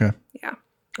work. Okay. Yeah.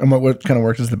 And what kind of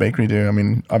work does the bakery do? I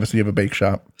mean, obviously you have a bake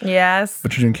shop. Yes.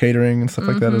 But you're doing catering and stuff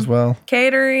like that as well?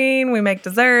 Catering. We make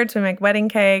desserts. We make wedding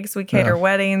cakes. We cater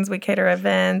weddings. We cater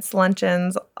events,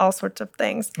 luncheons, all sorts of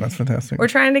things. That's fantastic. We're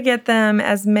trying to get them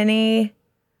as many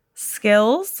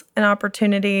skills and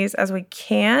opportunities as we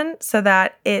can so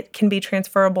that it can be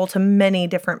transferable to many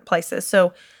different places.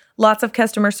 So lots of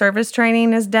customer service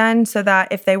training is done so that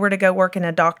if they were to go work in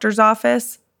a doctor's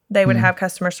office, they would have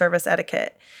customer service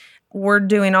etiquette. We're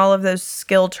doing all of those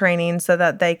skill training so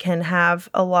that they can have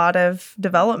a lot of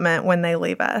development when they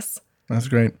leave us. That's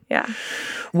great. Yeah.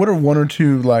 What are 1 or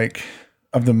 2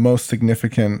 of the most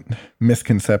significant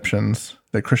misconceptions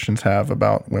that Christians have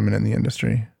about women in the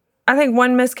industry? I think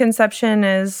one misconception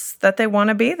is that they want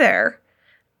to be there.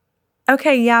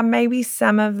 Okay, yeah, maybe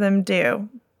some of them do,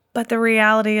 but the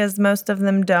reality is most of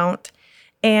them don't.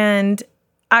 And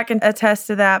I can attest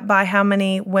to that by how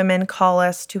many women call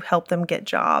us to help them get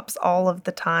jobs all of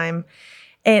the time.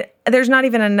 And there's not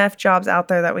even enough jobs out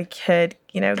there that we could,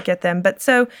 get them. But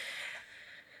so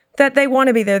that they want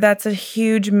to be there, that's a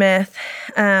huge myth.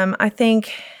 I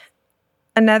think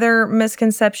another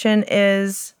misconception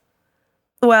is,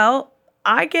 well,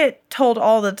 I get told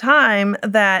all the time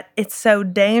that it's so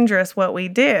dangerous what we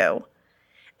do.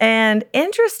 And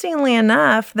interestingly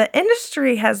enough, the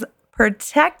industry has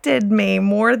protected me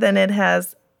more than it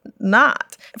has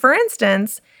not. For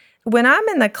instance, when I'm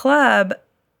in the club,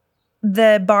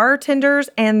 the bartenders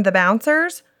and the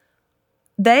bouncers,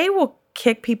 they will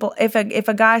kick people. If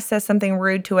a guy says something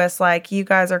rude to us, like, you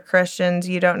guys are Christians,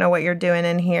 you don't know what you're doing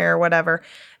in here, or whatever,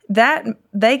 that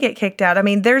they get kicked out. I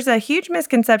mean, there's a huge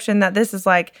misconception that this is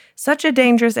like such a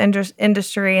dangerous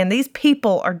industry and these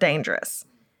people are dangerous.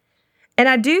 And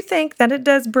I do think that it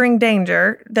does bring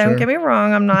danger. Don't get me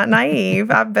wrong. I'm not naive.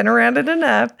 I've been around it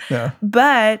enough. Yeah.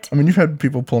 But I mean, you've had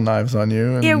people pull knives on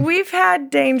you. Yeah, we've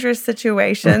had dangerous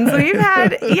situations. We've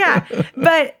had,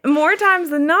 but more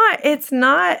times than not, it's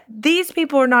not, these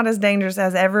people are not as dangerous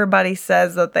as everybody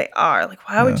says that they are. Like,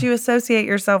 why would you associate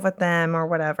yourself with them or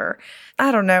whatever?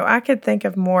 I don't know. I could think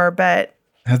of more, but.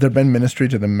 Has there been ministry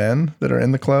to the men that are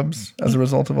in the clubs as a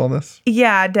result of all this?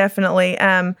 Yeah, definitely.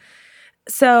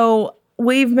 So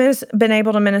we've been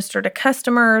able to minister to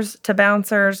customers, to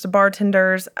bouncers, to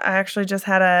bartenders. I actually just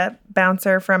had a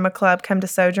bouncer from a club come to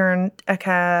Sojourn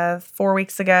 4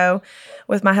 weeks ago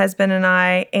with my husband and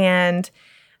I. And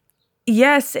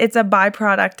yes, it's a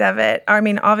byproduct of it. I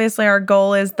mean, obviously our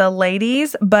goal is the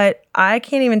ladies, but I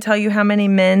can't even tell you how many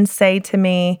men say to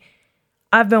me,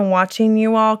 I've been watching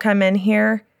you all come in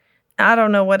here. I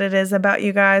don't know what it is about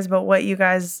you guys, but what you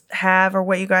guys have or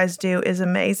what you guys do is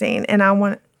amazing. And I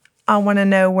want to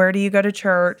know, where do you go to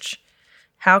church?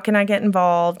 How can I get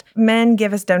involved? Men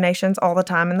give us donations all the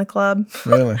time in the club.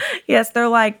 Really? Yes, they're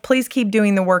like, please keep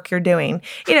doing the work you're doing.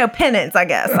 Penance, I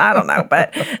guess. I don't know.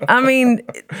 But, I mean,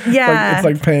 yeah. It's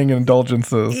like paying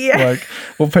indulgences. Yeah. Like,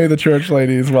 we'll pay the church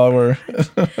ladies while we're...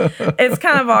 It's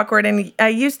kind of awkward. And I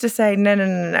used to say,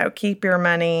 no, keep your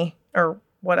money or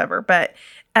whatever. But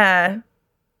God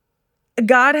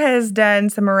has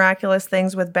done some miraculous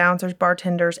things with bouncers,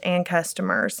 bartenders, and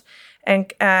customers.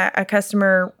 And a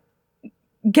customer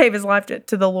gave his life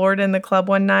to the Lord in the club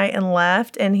one night and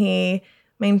left. And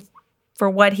for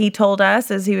what he told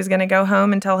us is he was going to go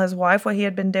home and tell his wife what he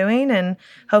had been doing. And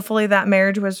hopefully that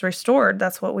marriage was restored.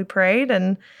 That's what we prayed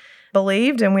and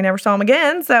believed, and we never saw him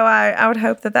again. So I would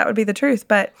hope that would be the truth.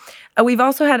 But we've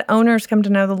also had owners come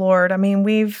to know the Lord. I mean,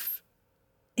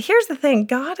 here's the thing.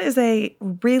 God is a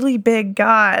really big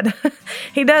God.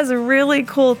 He does really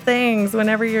cool things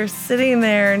whenever you're sitting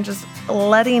there and just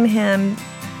letting him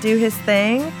do his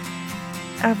thing.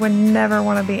 I would never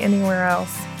want to be anywhere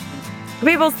else.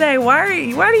 People say,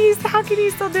 how can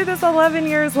you still do this 11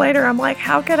 years later? I'm like,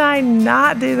 how could I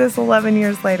not do this 11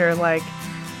 years later? Like,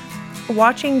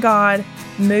 watching God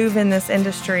move in this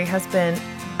industry has been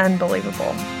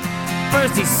unbelievable.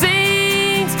 First he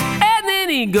sings and then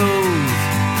he goes.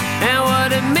 And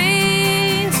what it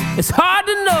means, it's hard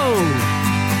to know.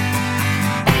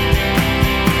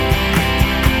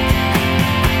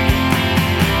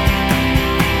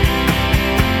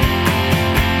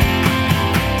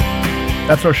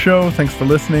 That's our show. Thanks for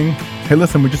listening. Hey,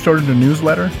 listen, we just started a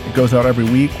newsletter. It goes out every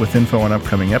week with info on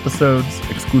upcoming episodes,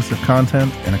 exclusive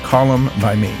content, and a column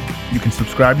by me. You can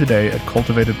subscribe today at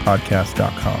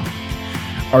cultivatedpodcast.com.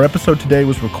 Our episode today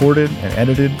was recorded and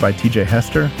edited by TJ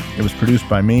Hester. It was produced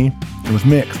by me. It was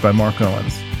mixed by Mark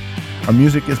Owens. Our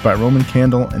music is by Roman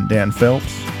Candle and Dan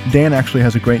Phelps. Dan actually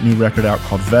has a great new record out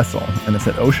called Vessel, and it's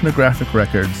at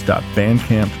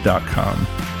oceanographicrecords.bandcamp.com.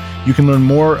 You can learn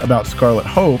more about Scarlet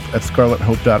Hope at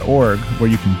scarlethope.org, where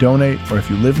you can donate, or if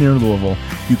you live near Louisville,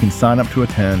 you can sign up to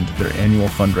attend their annual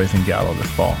fundraising gala this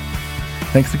fall.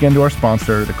 Thanks again to our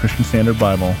sponsor, the Christian Standard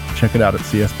Bible. Check it out at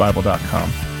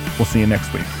csbible.com. We'll see you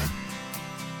next week.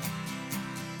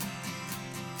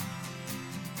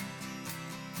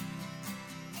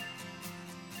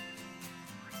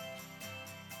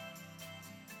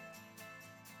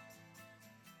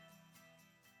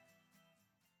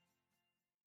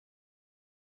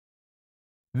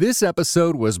 This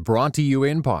episode was brought to you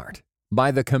in part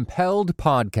by the Compelled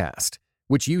Podcast,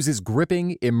 which uses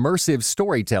gripping, immersive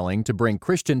storytelling to bring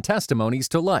Christian testimonies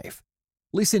to life.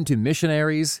 Listen to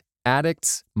missionaries,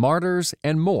 addicts, martyrs,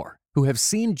 and more who have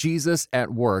seen Jesus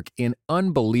at work in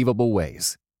unbelievable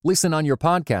ways. Listen on your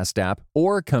podcast app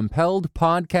or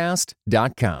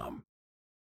compelledpodcast.com.